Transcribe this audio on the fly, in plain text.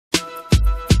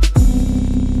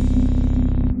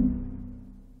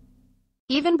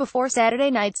Even before Saturday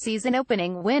night's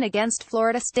season-opening win against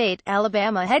Florida State,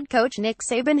 Alabama head coach Nick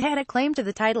Saban had a claim to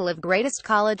the title of greatest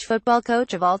college football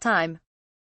coach of all time.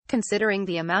 Considering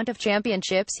the amount of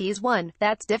championships he's won,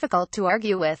 that's difficult to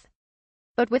argue with.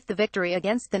 But with the victory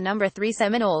against the number 3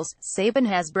 Seminoles, Saban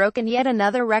has broken yet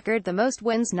another record, the most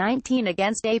wins, 19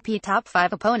 against AP top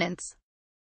 5 opponents.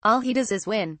 All he does is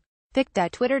win.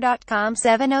 Pic.twitter.com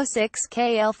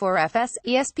 706KL4FS,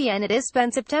 ESPN. It is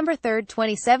September 3,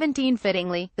 2017.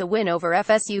 Fittingly, the win over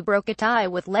FSU broke a tie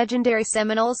with legendary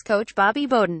Seminoles coach Bobby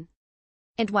Bowden.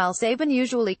 And while Saban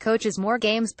usually coaches more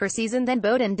games per season than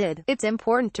Bowden did, it's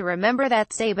important to remember that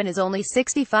Saban is only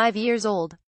 65 years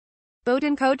old.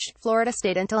 Bowden coached Florida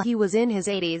State until he was in his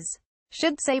 80s.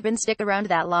 Should Saban stick around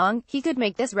that long, he could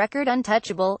make this record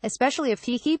untouchable, especially if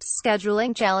he keeps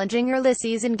scheduling challenging early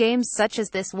season games such as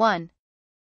this one.